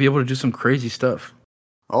like it might be able to do some crazy stuff.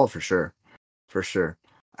 Oh, for sure. For sure.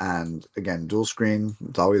 And again, dual screen,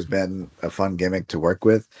 it's always been a fun gimmick to work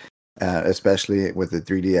with, especially with the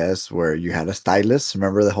 3DS where you had a stylus.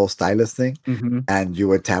 Remember the whole stylus thing? Hmm. And you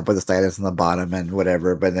would tap with the stylus on the bottom and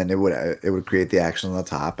whatever, but then it would create the action on the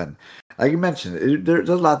top. And like you mentioned, there's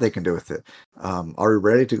a lot they can do with it. Are we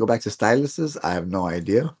ready to go back to styluses? I have no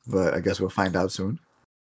idea, but I guess we'll find out soon.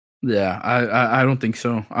 Yeah, I don't think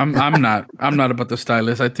so. I'm not about the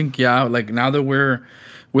stylus. I think yeah, like now that we're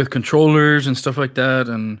with controllers and stuff like that,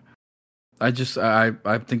 and I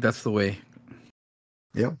think that's the way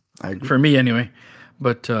Yeah, I agree. for me anyway.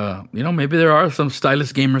 But maybe there are some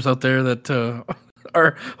stylus gamers out there that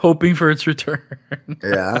are hoping for its return.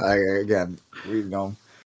 Yeah, again, we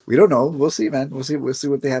don't know. We'll see, man. We'll see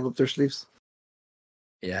what they have up their sleeves.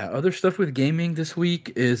 Yeah, other stuff with gaming this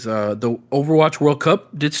week is the Overwatch World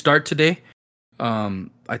Cup did start today.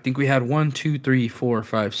 I think we had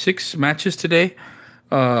 6 matches today.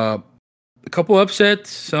 A couple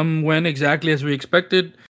upsets. Some went exactly as we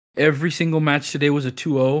expected. Every single match today was a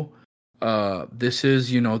 2-0. This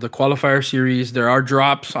is, the qualifier series. There are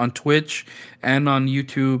drops on Twitch and on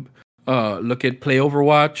YouTube. Look at Play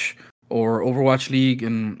Overwatch or Overwatch League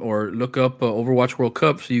or look up Overwatch World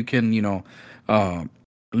Cup so you can,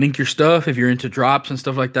 link your stuff. If you're into drops and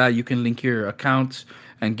stuff like that, you can link your accounts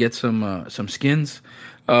and get some skins.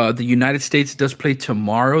 The United States does play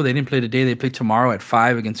tomorrow. They didn't play today. They play tomorrow at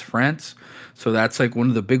 5 against France. So that's like one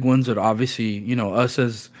of the big ones that obviously, us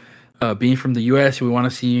as being from the U.S., we want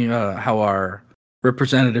to see how our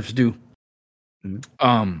representatives do.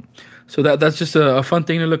 Mhm. So that's just a fun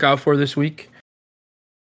thing to look out for this week.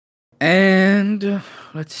 And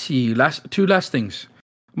let's see, two last things.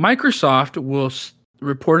 Microsoft will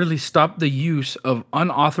reportedly stop the use of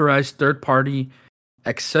unauthorized third-party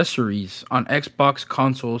accessories on Xbox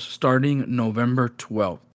consoles starting November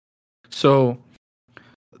 12th. So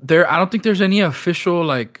I don't think there's any official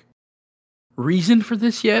like reason for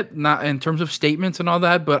this yet, not in terms of statements and all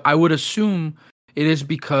that, but I would assume it is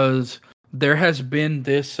because there has been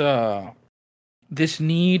this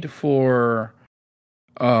need for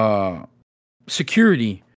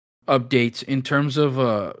security updates in terms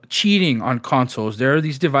of cheating on consoles. There are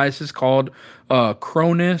these devices called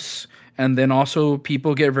Cronus, and then also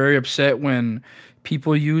people get very upset when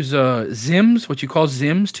people use Zims, what you call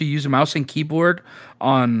Zims, to use a mouse and keyboard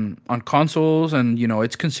on consoles, and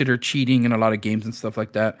it's considered cheating in a lot of games and stuff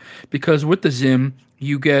like that. Because with the Zim,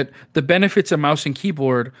 you get the benefits of mouse and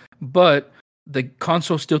keyboard, but the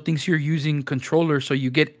console still thinks you're using controller, so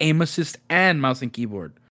you get aim assist and mouse and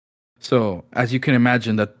keyboard. So as you can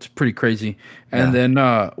imagine, that's pretty crazy. And Yeah.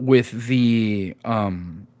 then with the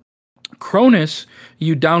Cronus,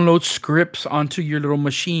 you download scripts onto your little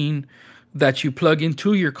machine that you plug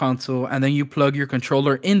into your console, and then you plug your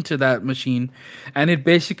controller into that machine, and it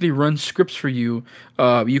basically runs scripts for you.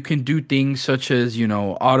 You can do things such as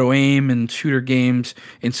auto aim and shooter games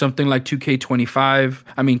in something like 2K25.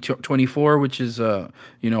 I mean 24, which is out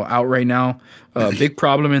right now. Big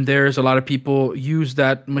problem in there is a lot of people use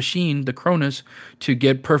that machine, the Cronus, to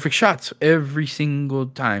get perfect shots every single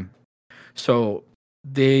time. So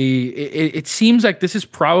it seems like this is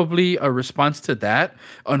probably a response to that.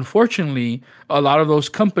 Unfortunately, a lot of those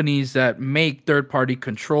companies that make third-party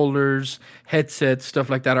controllers, headsets, stuff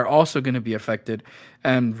like that are also going to be affected.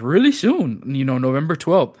 And really soon, November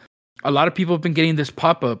 12th, a lot of people have been getting this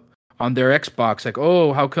pop-up on their Xbox like,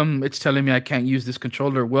 "Oh, how come it's telling me I can't use this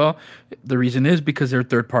controller?" Well, the reason is because they're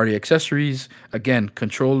third-party accessories. Again,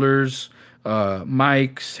 controllers,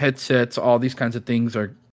 mics, headsets, all these kinds of things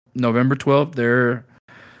are November 12th.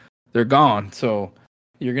 They're gone. So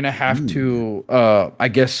you're gonna have Mm. to, I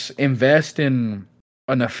guess, invest in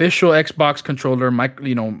an official Xbox controller,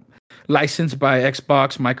 licensed by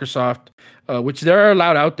Xbox, Microsoft, which they're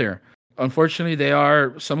allowed out there. Unfortunately,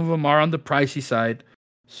 some of them are on the pricey side.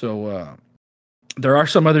 So There are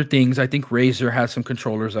some other things. I think Razer has some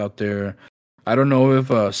controllers out there. I don't know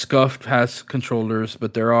if Scuffed has controllers,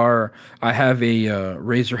 but there are. I have a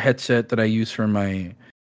Razer headset that I use for my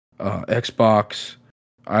Xbox.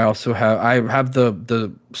 I have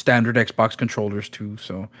the standard Xbox controllers too.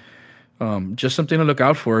 So just something to look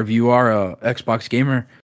out for if you are a Xbox gamer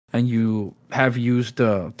and you have used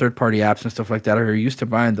third party apps and stuff like that, or you're used to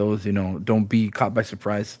buying those. Don't be caught by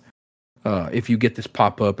surprise if you get this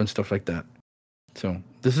pop up and stuff like that. So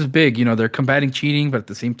this is big. They're combating cheating, but at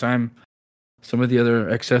the same time, some of the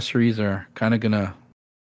other accessories are kind of gonna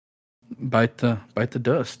bite the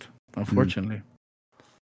dust, unfortunately.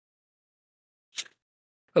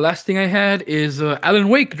 The last thing I had is Alan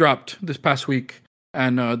Wake dropped this past week,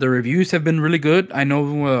 and the reviews have been really good. I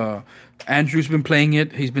know Andrew's been playing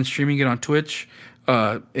it. He's been streaming it on Twitch.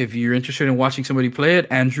 If you're interested in watching somebody play it,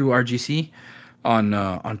 Andrew RGC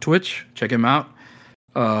on Twitch, check him out.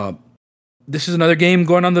 This is another game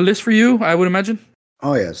going on the list for you, I would imagine.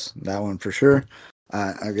 Oh yes, that one for sure.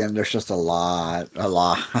 Again, there's just a lot.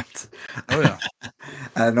 Oh yeah.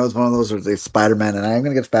 I know it's one of those where it's Spider-Man, and I'm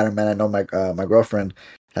gonna get Spider-Man. I know my girlfriend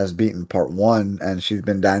has beaten part 1, and she's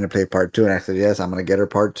been dying to play part 2, and I said yes, I'm gonna get her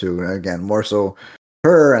part 2. And again, more so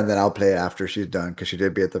her, and then I'll play it after she's done because she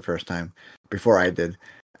did beat it the first time before I did,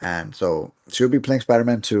 and so she'll be playing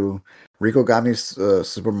Spider-Man 2. Rico got me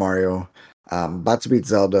Super Mario. About to beat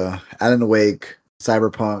Zelda, Alan Wake,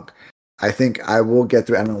 Cyberpunk. I think I will get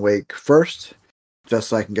through Alan Wake first, just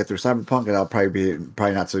so I can get through Cyberpunk, and I'll probably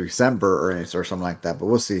not till December or something like that. But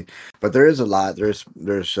we'll see. But there is a lot. There's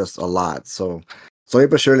just a lot. So slowly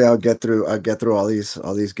but surely, I'll get through all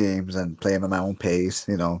these games and play them at my own pace.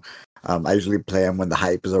 I usually play them when the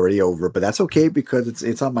hype is already over, but that's okay because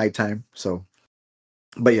it's on my time. So,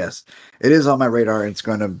 but yes, it is on my radar. It's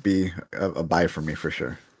going to be a buy for me for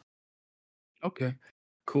sure. Okay,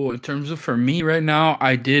 cool. In terms of for me right now,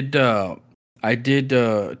 I did take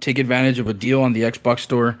advantage of a deal on the Xbox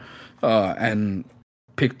store and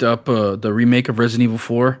picked up the remake of Resident Evil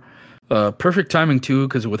 4. Perfect timing too,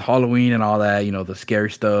 because with Halloween and all that, the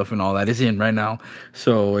scary stuff and all that is in right now.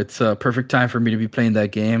 So it's a perfect time for me to be playing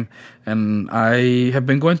that game. And I have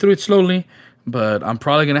been going through it slowly, but I'm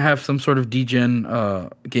probably gonna have some sort of degen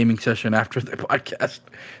gaming session after the podcast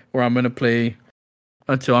where I'm gonna play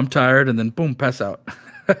until I'm tired and then boom, pass out.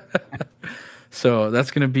 So that's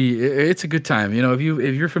gonna be. It's a good time. If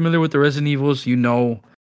you're familiar with the Resident Evils,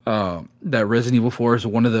 that Resident Evil 4 is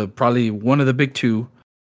probably one of the big two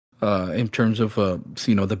in terms of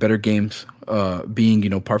the better games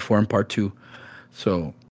being part 4 and part 2.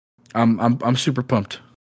 So I'm super pumped,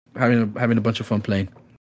 having a bunch of fun playing.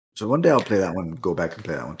 So one day I'll play that one. Go back and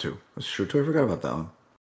play that one too. That's true too. I forgot about that one.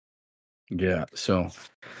 Yeah. So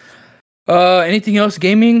anything else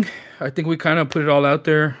gaming? I think we kind of put it all out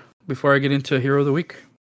there before I get into Hero of the Week.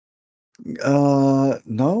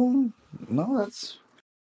 No, that's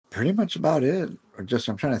pretty much about it. Or just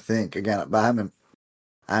I'm trying to think again, but I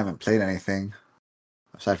haven't played anything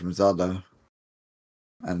aside from Zelda,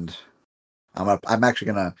 and I'm actually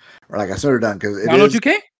gonna, or like I sort of done because it Download is.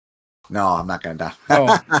 2K? No, I'm not gonna die.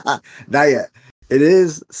 Oh, not yet. It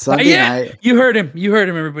is Sunday night. You heard him,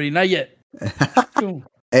 everybody. Not yet.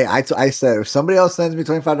 Hey, I said if somebody else sends me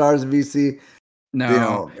 $25 in VC,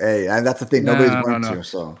 no, hey, and that's the thing. Nobody's going to.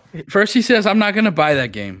 So first he says, "I'm not gonna buy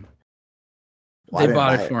that game." Well, they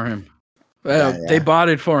bought it for him. Yeah. They bought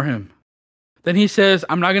it for him. Then he says,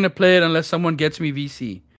 "I'm not gonna play it unless someone gets me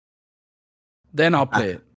VC." Then I'll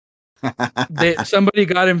play it. Somebody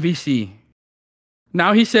got him VC.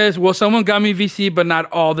 Now he says, "Well, someone got me VC, but not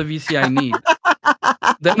all the VC I need."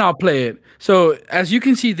 Then I'll play it. So as you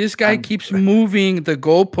can see, this guy keeps moving the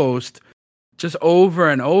goalpost just over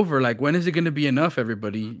and over. Like, when is it going to be enough,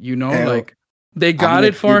 everybody? They got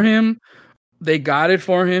it for him. They got it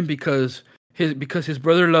for him because his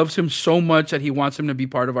brother loves him so much that he wants him to be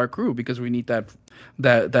part of our crew because we need that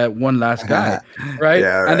one last guy, right?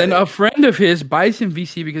 Yeah, right? And then a friend of his buys him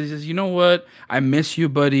VC because he says, "You know what? I miss you,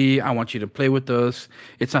 buddy. I want you to play with us.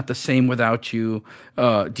 It's not the same without you.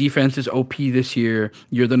 Defense is OP this year.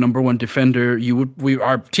 You're the number 1 defender.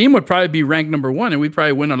 Our team would probably be ranked number 1, and we'd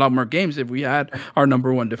probably win a lot more games if we had our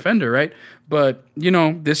number 1 defender, right? But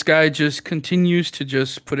this guy just continues to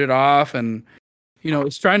just put it off and."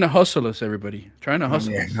 It's trying to hustle us, everybody. Trying to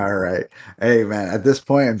hustle us. All right. Hey, man, at this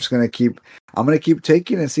point, I'm going to keep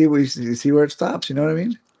taking and see where it stops. You know what I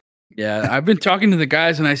mean? Yeah, I've been talking to the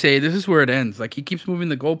guys and I say, this is where it ends. Like, he keeps moving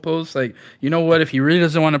the goalposts. Like, you know what? If he really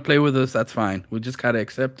doesn't want to play with us, that's fine. We just got to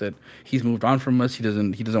accept that he's moved on from us. He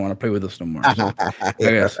doesn't want to play with us no more. So, I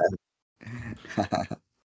guess.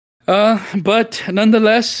 But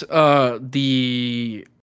nonetheless, the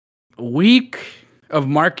week of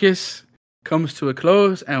Marcus comes to a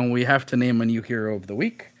close, and we have to name a new hero of the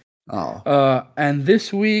week. Oh, And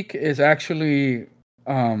this week is actually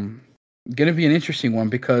going to be an interesting one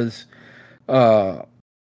because uh,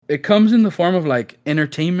 it comes in the form of like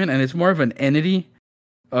entertainment, and it's more of an entity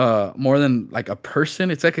more than like a person.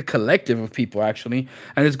 It's like a collective of people actually,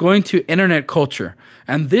 and it's going to internet culture.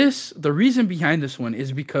 And the reason behind this one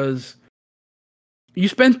is because you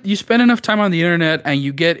spend enough time on the internet and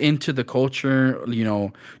you get into the culture,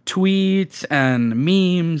 tweets and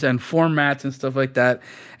memes and formats and stuff like that,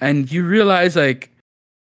 and you realize like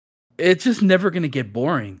it's just never gonna get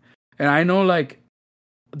boring. And I know like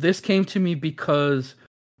this came to me because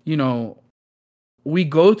you know we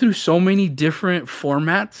go through so many different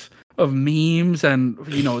formats of memes and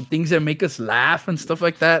things that make us laugh and stuff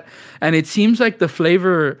like that, and it seems like the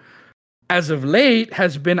flavor as of late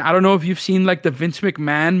has been, I don't know if you've seen like the Vince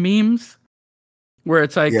McMahon memes where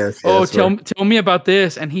it's like, yes, oh, yes. tell me about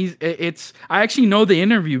this, and I actually know the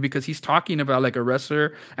interview because he's talking about like a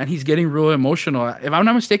wrestler and he's getting real emotional. If I'm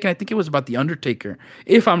not mistaken, I think it was about the Undertaker,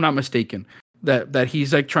 if I'm not mistaken, that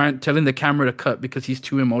he's like telling the camera to cut because he's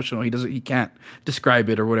too emotional. He can't describe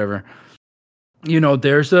it or whatever.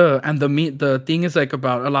 There's the thing is like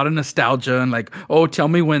about a lot of nostalgia and like, oh, tell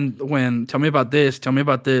me tell me about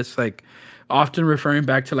this, like often referring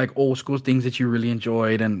back to like old school things that you really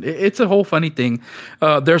enjoyed, and it's a whole funny thing.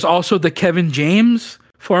 There's also the Kevin James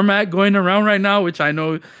format going around right now, which I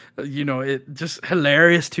know, it just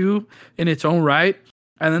hilarious too in its own right.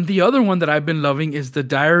 And then the other one that I've been loving is the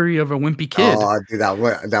Diary of a Wimpy Kid. Oh, dude, that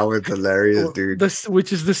was hilarious, dude.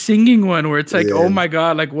 Which is the singing one where it's like, oh Yeah. my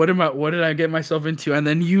god, like what did I get myself into? And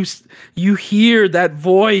then you hear that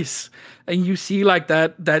voice and you see like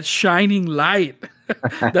that shining light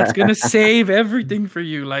that's gonna save everything for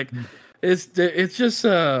you. Like it's just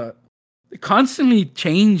constantly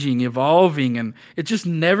changing, evolving, and it just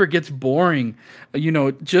never gets boring.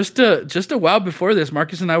 Just a while before this,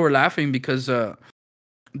 Marcus and I were laughing because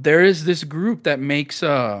there is this group that makes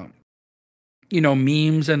memes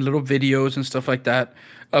and little videos and stuff like that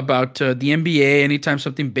about the NBA anytime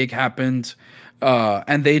something big happens.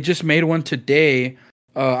 And they just made one today.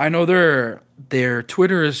 I know their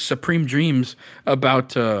Twitter is Supreme Dreams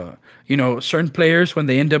about certain players when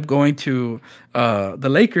they end up going to the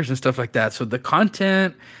Lakers and stuff like that. So the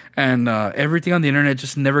content and everything on the internet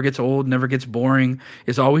just never gets old, never gets boring.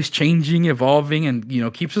 It's always changing, evolving,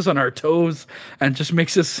 and keeps us on our toes and just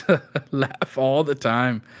makes us laugh all the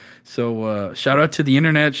time. So shout out to the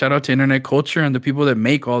internet, shout out to internet culture and the people that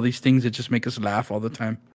make all these things that just make us laugh all the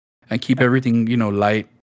time and keep everything light.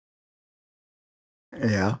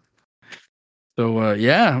 Yeah. So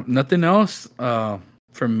yeah, nothing else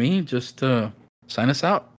from me. Just sign us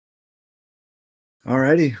out.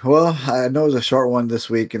 Alrighty. Well, I know it was a short one this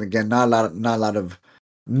week, and again, not a lot of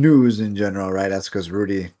news in general, right? That's because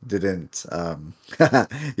Rudy didn't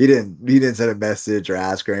he didn't send a message or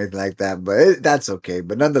ask or anything like that, but that's okay.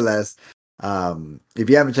 But nonetheless, if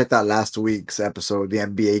you haven't checked out last week's episode, the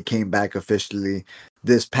NBA came back officially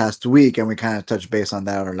this past week, and we kind of touched base on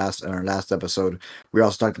that on our last episode. We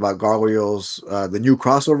also talked about Gargoyles, the new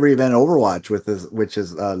crossover event Overwatch which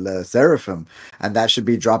is Le Seraphim, and that should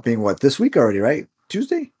be dropping this week already, right?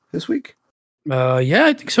 Tuesday this week. Yeah,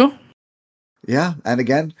 I think so. Yeah, and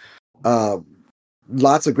again,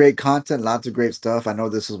 lots of great content, lots of great stuff. I know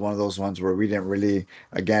this is one of those ones where we didn't really,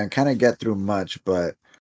 again, kind of get through much, but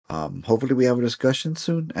hopefully we have a discussion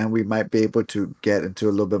soon, and we might be able to get into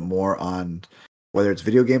a little bit more on whether it's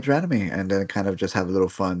video games or anime, and then kind of just have a little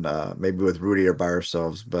fun, maybe with Rudy or by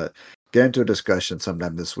ourselves, but get into a discussion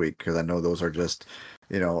sometime this week, because I know those are just,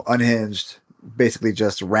 unhinged, basically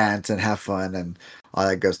just rant and have fun and all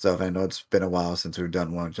that good stuff. I know it's been a while since we've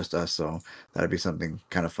done one, just us, so that'd be something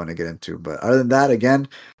kind of fun to get into. But other than that, again,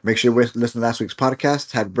 make sure you listen to last week's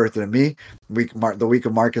podcast. Happy birthday to me. The week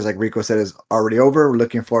of Marcus, like Rico said, is already over. We're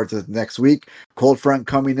looking forward to the next week. Cold front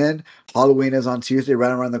coming in. Halloween is on Tuesday,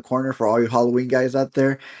 right around the corner for all you Halloween guys out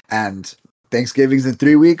there. And Thanksgiving's in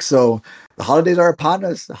 3 weeks, so the holidays are upon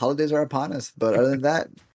us. But other than that,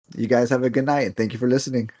 you guys have a good night, and thank you for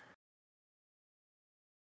listening.